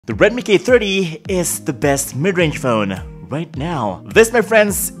The Redmi K30 is the best mid-range phone right now. This, my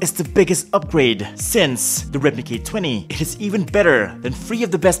friends, is the biggest upgrade since the Redmi K20. It is even better than 3 of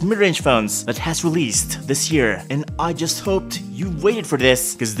the best mid-range phones that has released this year. And I just hoped you waited for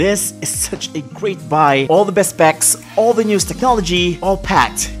this, because this is such a great buy. All the best specs, all the newest technology, all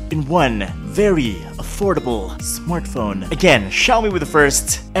packed in one very affordable smartphone. Again, Xiaomi with the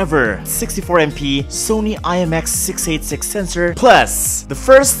first ever 64MP Sony IMX 686 sensor, plus the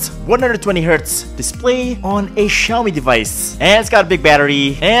first 120Hz display on a Xiaomi device. And it's got a big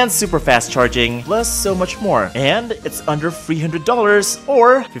battery and super fast charging, plus so much more. And it's under $300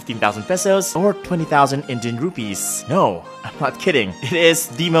 or 15,000 pesos or 20,000 Indian rupees. No, I'm not kidding. It is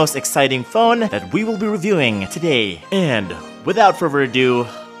the most exciting phone that we will be reviewing today. And without further ado,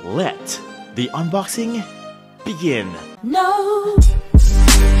 let the unboxing begin. No.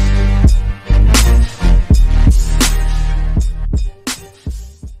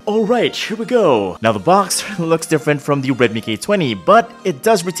 Alright, here we go. Now the box looks different from the Redmi K20, but it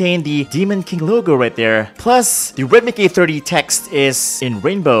does retain the Demon King logo right there. Plus, the Redmi K30 text is in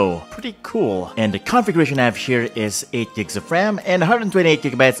rainbow. Pretty cool. And the configuration I have here is 8 gigs of RAM and 128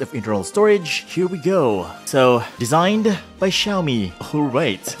 gigabytes of internal storage. Here we go. So, designed by Xiaomi.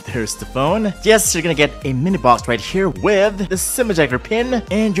 Alright, there's the phone. Yes, you're gonna get a mini box right here with the SIM ejector pin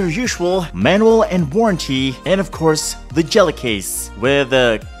and your usual manual and warranty, and of course, the jelly case with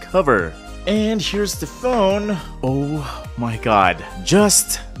a cover. And here's the phone. Oh my god,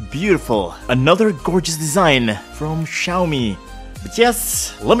 just beautiful. Another gorgeous design from Xiaomi. But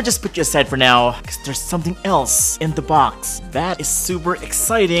yes, let me just put you aside for now, because there's something else in the box that is super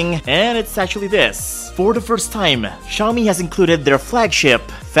exciting, and it's actually this. For the first time, Xiaomi has included their flagship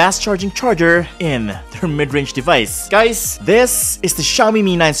fast charging charger in their mid-range device. Guys, this is the Xiaomi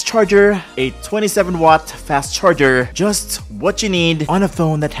Mi 9's charger, a 27-watt fast charger, just what you need on a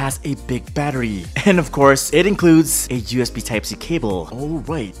phone that has a big battery. And of course, it includes a USB Type-C cable.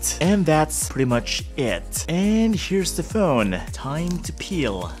 Alright, and that's pretty much it. And here's the phone. Time to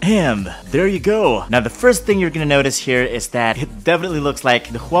peel. And there you go. Now the first thing you're gonna notice here is that it definitely looks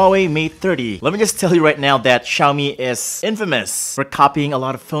like the Huawei Mate 30. Let me just tell you right now that Xiaomi is infamous for copying a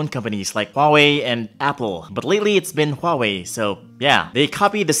lot of phone companies like Huawei and Apple. But lately it's been Huawei, so yeah. They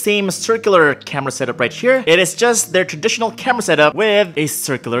copied the same circular camera setup right here. It is just their traditional camera setup with a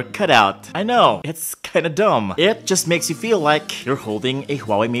circular cutout. I know, it's kinda dumb. It just makes you feel like you're holding a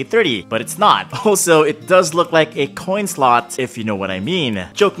Huawei Mate 30, but it's not. Also, it does look like a coin slot, if you know what I mean.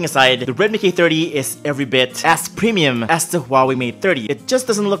 Joking aside, the Redmi K30 is every bit as premium as the Huawei Mate 30. It just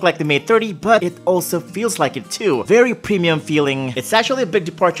doesn't look like the Mate 30, but it also feels like it too. Very premium feeling. It's actually a big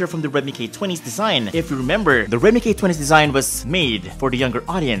departure from the Redmi K20's design. If you remember, the Redmi K20's design was made for the younger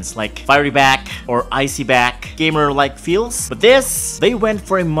audience, like fiery back or icy back, gamer-like feels. But this, they went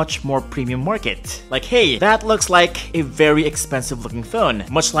for a much more premium market. Like, hey, that looks like a very expensive looking phone,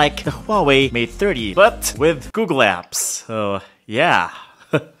 much like the Huawei Mate 30, but with Google apps. So yeah.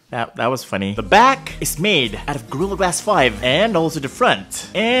 That was funny. The back is made out of Gorilla Glass 5 and also the front.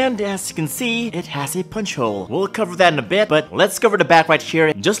 And as you can see, it has a punch hole. We'll cover that in a bit, but let's cover the back right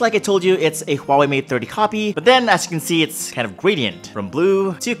here. Just like I told you, it's a Huawei Mate 30 copy, but then as you can see, it's kind of gradient from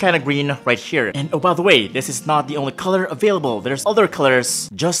blue to kind of green right here. And oh, by the way, this is not the only color available. There's other colors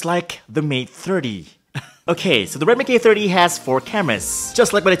just like the Mate 30. Okay, so the Redmi K30 has 4 cameras.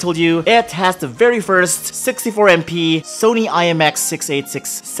 Just like what I told you, it has the very first 64MP Sony IMX 686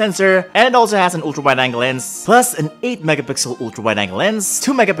 sensor, and it also has an ultra-wide-angle lens, plus an 8-megapixel ultra-wide-angle lens,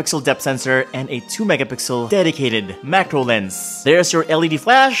 2-megapixel depth sensor, and a 2-megapixel dedicated macro lens. There's your LED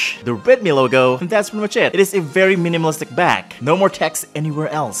flash, the Redmi logo, and that's pretty much it. It is a very minimalistic back. No more text anywhere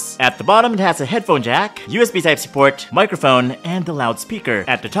else. At the bottom, it has a headphone jack, USB Type-C port, microphone, and the loudspeaker.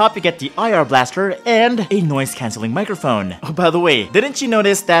 At the top, you get the IR blaster and a noise-canceling microphone. Oh, by the way, didn't you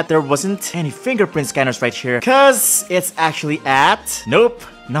notice that there wasn't any fingerprint scanners right here? Cause it's actually at... Nope.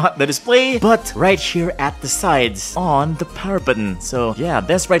 Not the display, but right here at the sides on the power button. So yeah,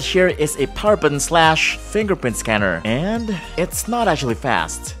 this right here is a power button slash fingerprint scanner, and it's not actually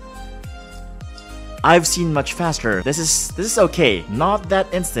fast. I've seen much faster. This is okay, not that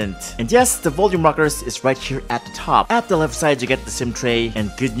instant. And yes, the volume rockers is right here at the top. At the left side, you get the SIM tray,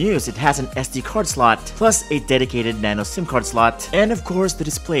 and good news, it has an SD card slot, plus a dedicated nano SIM card slot, and of course the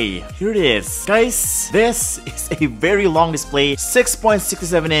display. Here it is. Guys, this is a very long display,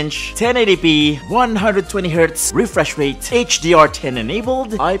 6.67-inch, 1080p, 120Hz refresh rate, HDR10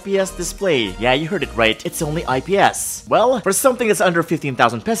 enabled, IPS display. Yeah, you heard it right, it's only IPS. Well, for something that's under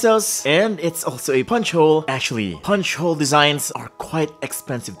 15,000 pesos, and it's also a punch hole. Actually, punch hole designs are quite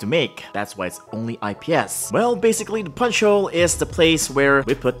expensive to make. That's why it's only IPS. Well, basically the punch hole is the place where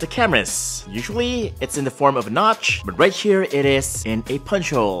we put the cameras. Usually it's in the form of a notch, but right here it is in a punch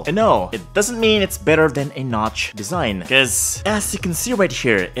hole. And no, it doesn't mean it's better than a notch design, because as you can see right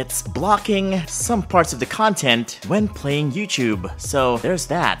here, it's blocking some parts of the content when playing YouTube. So there's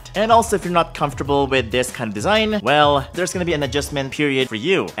that. And also, if you're not comfortable with this kind of design, well, there's gonna be an adjustment period for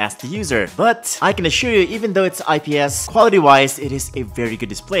you as the user. But I can assure you, even though it's IPS, quality-wise, it is a very good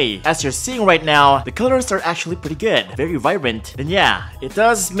display. As you're seeing right now, the colors are actually pretty good, very vibrant. And yeah, it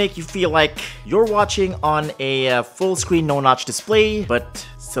does make you feel like you're watching on a full-screen no-notch display, but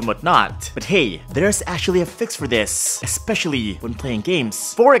somewhat not. But hey, there's actually a fix for this, especially when playing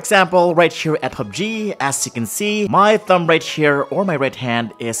games. For example, right here at PUBG, as you can see, my thumb right here or my right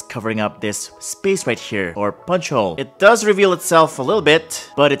hand is covering up this space right here, or punch hole. It does reveal itself a little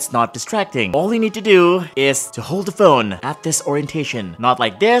bit, but it's not distracting. All you need to do is to hold the phone at this orientation. Not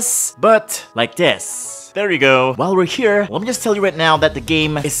like this, but like this. There you go. While we're here, let me just tell you right now that the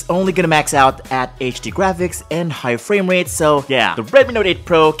game is only gonna max out at HD graphics and high frame rates, so yeah, the Redmi Note 8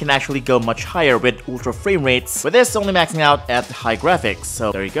 Pro can actually go much higher with ultra frame rates, with this only maxing out at high graphics,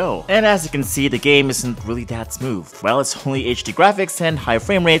 so there you go. And as you can see, the game isn't really that smooth. Well, it's only HD graphics and high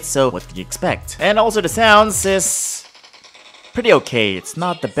frame rates, so what can you expect? And also the sounds is pretty okay. It's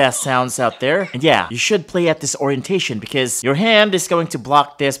not the best sounds out there. And yeah, you should play at this orientation because your hand is going to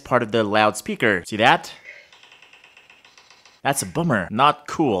block this part of the loudspeaker. See that? That's a bummer. Not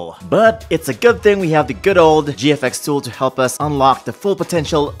cool. But it's a good thing we have the good old GFX tool to help us unlock the full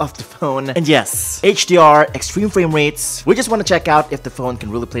potential of the phone. And yes, HDR, extreme frame rates. We just want to check out if the phone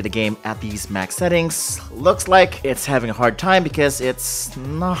can really play the game at these max settings. Looks like it's having a hard time because it's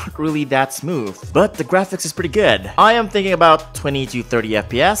not really that smooth. But the graphics is pretty good. I am thinking about 20 to 30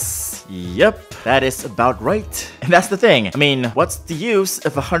 FPS. Yep, that is about right. And that's the thing. I mean, what's the use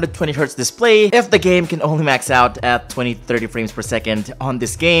of a 120Hz display if the game can only max out at 20-30 frames per second on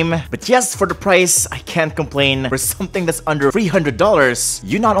this game? But yes, for the price, I can't complain. For something that's under $300,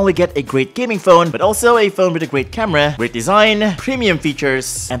 you not only get a great gaming phone, but also a phone with a great camera, great design, premium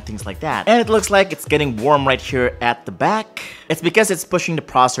features, and things like that. And it looks like it's getting warm right here at the back. It's because it's pushing the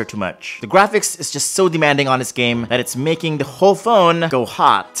processor too much. The graphics is just so demanding on this game that it's making the whole phone go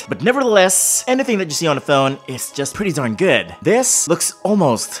hot. But nevertheless, anything that you see on the phone is just pretty darn good. This looks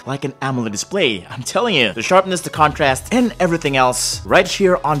almost like an AMOLED display. I'm telling you, the sharpness, the contrast, and everything else right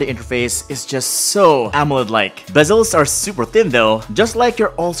here on the interface is just so AMOLED-like. Bezels are super thin though, just like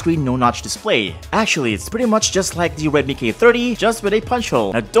your all-screen no-notch display. Actually, it's pretty much just like the Redmi K30, just with a punch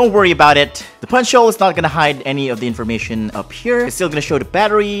hole. Now don't worry about it. The punch hole is not gonna hide any of the information up here. It's still gonna show the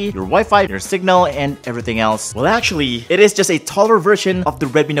battery, your Wi-Fi, your signal, and everything else. Well, actually, it is just a taller version of the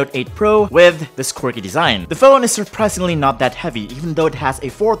Redmi Note 8 Pro with this quirky design. The phone is surprisingly not that heavy, even though it has a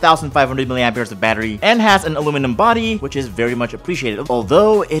 4,500 mAh of battery and has an aluminum body, which is very much appreciated.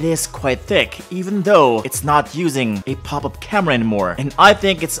 Although it is quite thick, even though it's not using a pop-up camera anymore. And I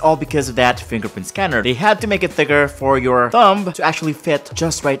think it's all because of that fingerprint scanner. They had to make it thicker for your thumb to actually fit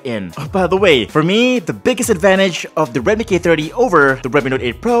just right in. Oh, by the way, for me, the biggest advantage of the Redmi K30 over the Redmi Note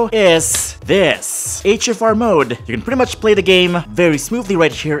 8 Pro is this HFR mode. You can pretty much play the game very smoothly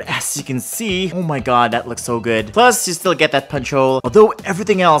right here, as you can see. Oh my god, that looks so good. Plus, you still get that punch hole, although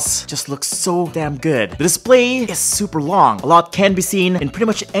everything else just looks so damn good. The display is super long. A lot can be seen in pretty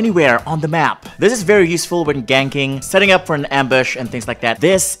much anywhere on the map. This is very useful when ganking, setting up for an ambush, and things like that.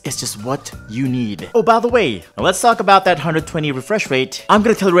 This is just what you need. Oh, by the way, now let's talk about that 120 refresh rate. I'm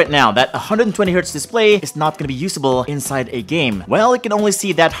gonna tell you right now that a 120Hz display is not gonna be usable inside a game. Well, you can only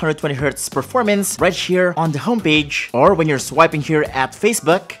see that 120Hz performance right here on the homepage, or when you're swiping here at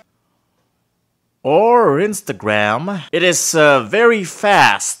Facebook or Instagram. It is very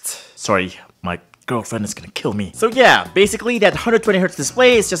fast. Sorry, my girlfriend is gonna kill me. So yeah, basically that 120Hz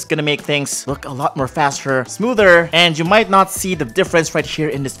display is just gonna make things look a lot more faster, smoother, and you might not see the difference right here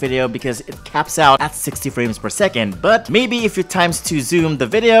in this video because it caps out at 60 frames per second. But maybe if you times 2 zoom the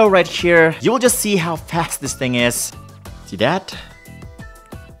video right here, you'll just see how fast this thing is. See that?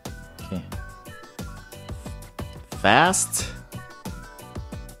 Okay. Fast.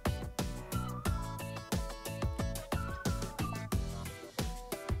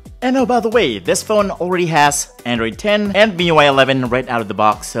 And oh, by the way, this phone already has Android 10, and MIUI 11 right out of the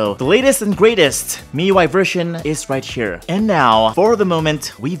box. So the latest and greatest MIUI version is right here. And now, for the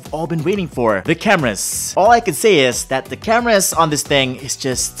moment we've all been waiting for, the cameras. All I can say is that the cameras on this thing is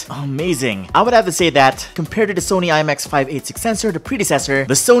just amazing. I would have to say that compared to the Sony IMX 586 sensor, the predecessor,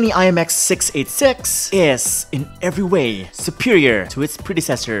 the Sony IMX 686 is in every way superior to its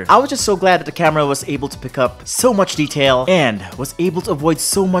predecessor. I was just so glad that the camera was able to pick up so much detail and was able to avoid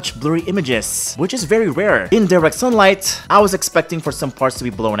so much blurry images, which is very rare. In direct sunlight, I was expecting for some parts to be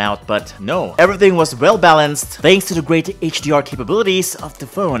blown out, but no. Everything was well balanced thanks to the great HDR capabilities of the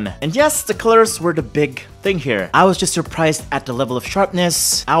phone. And yes, the colors were the big thing here. I was just surprised at the level of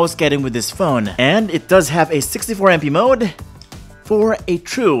sharpness I was getting with this phone. And it does have a 64MP mode for a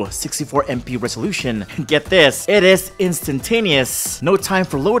true 64MP resolution. And get this, it is instantaneous. No time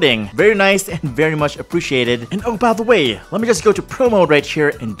for loading. Very nice and very much appreciated. And oh, by the way, let me just go to Pro mode right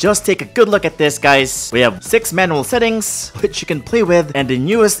here and just take a good look at this, guys. We have 6 manual settings, which you can play with, and the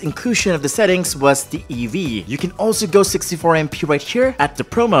newest inclusion of the settings was the EV. You can also go 64MP right here at the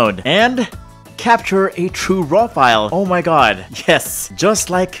Pro mode, and capture a true RAW file. Oh my god, yes,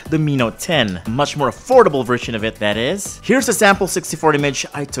 just like the Mi Note 10. Much more affordable version of it, that is. Here's a sample 64 image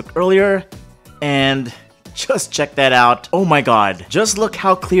I took earlier, and just check that out. Oh my god, just look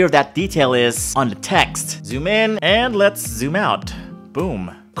how clear that detail is on the text. Zoom in, and let's zoom out.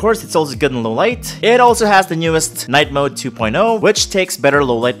 Boom. Of course, it's also good in low light. It also has the newest Night Mode 2.0, which takes better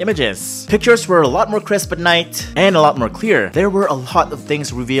low light images. Pictures were a lot more crisp at night and a lot more clear. There were a lot of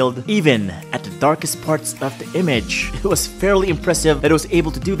things revealed, even at the darkest parts of the image. It was fairly impressive that it was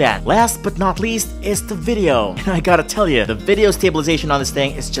able to do that. Last but not least is the video. And I gotta tell you, the video stabilization on this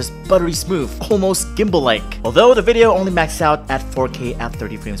thing is just buttery smooth, almost gimbal-like. Although the video only maxed out at 4K at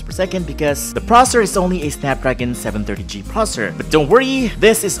 30 frames per second because the processor is only a Snapdragon 730G processor. But don't worry,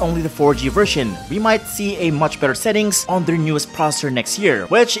 this is only the 4G version. We might see a much better settings on their newest processor next year,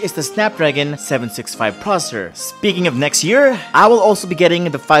 which is the Snapdragon 765 processor. Speaking of next year, I will also be getting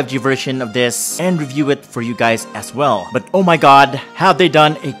the 5G version of this and review it for you guys as well. But oh my god, have they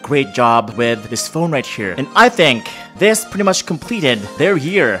done a great job with this phone right here. And I think this pretty much completed their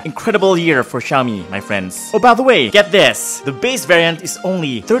year. Incredible year for Xiaomi, my friends. Oh, by the way, get this. The base variant is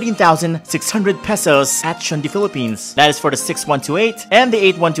only 13,600 pesos at Shundi, Philippines. That is for the 6128, and the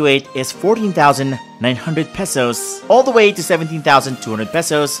 8128 is 14,900 pesos, all the way to 17,200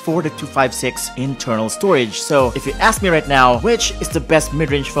 pesos for the 256 internal storage. So if you ask me right now, which is the best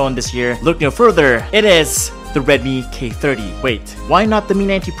mid-range phone this year, look no further. It is the Redmi K30. Wait, why not the Mi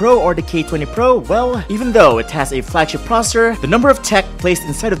 90 Pro or the K20 Pro? Well, even though it has a flagship processor, the number of tech placed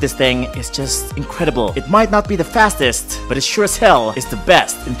inside of this thing is just incredible. It might not be the fastest, but it sure as hell is the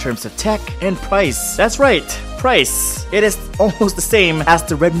best in terms of tech and price. That's right, price. It is almost the same as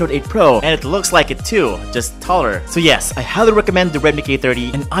the Redmi Note 8 Pro, and it looks like it too, just taller. So yes, I highly recommend the Redmi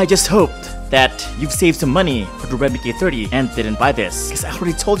K30, and I just hoped that you've saved some money for the Redmi K30 and didn't buy this, because I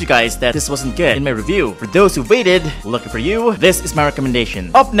already told you guys that this wasn't good in my review. For those who waited, lucky for you, this is my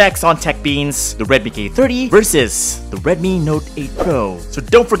recommendation. Up next on Tech Beans, the Redmi K30 versus the Redmi Note 8 Pro. So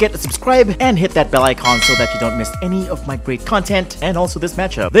don't forget to subscribe and hit that bell icon so that you don't miss any of my great content and also this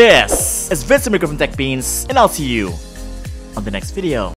matchup. This is Vince from Tech Beans, and I'll see you on the next video.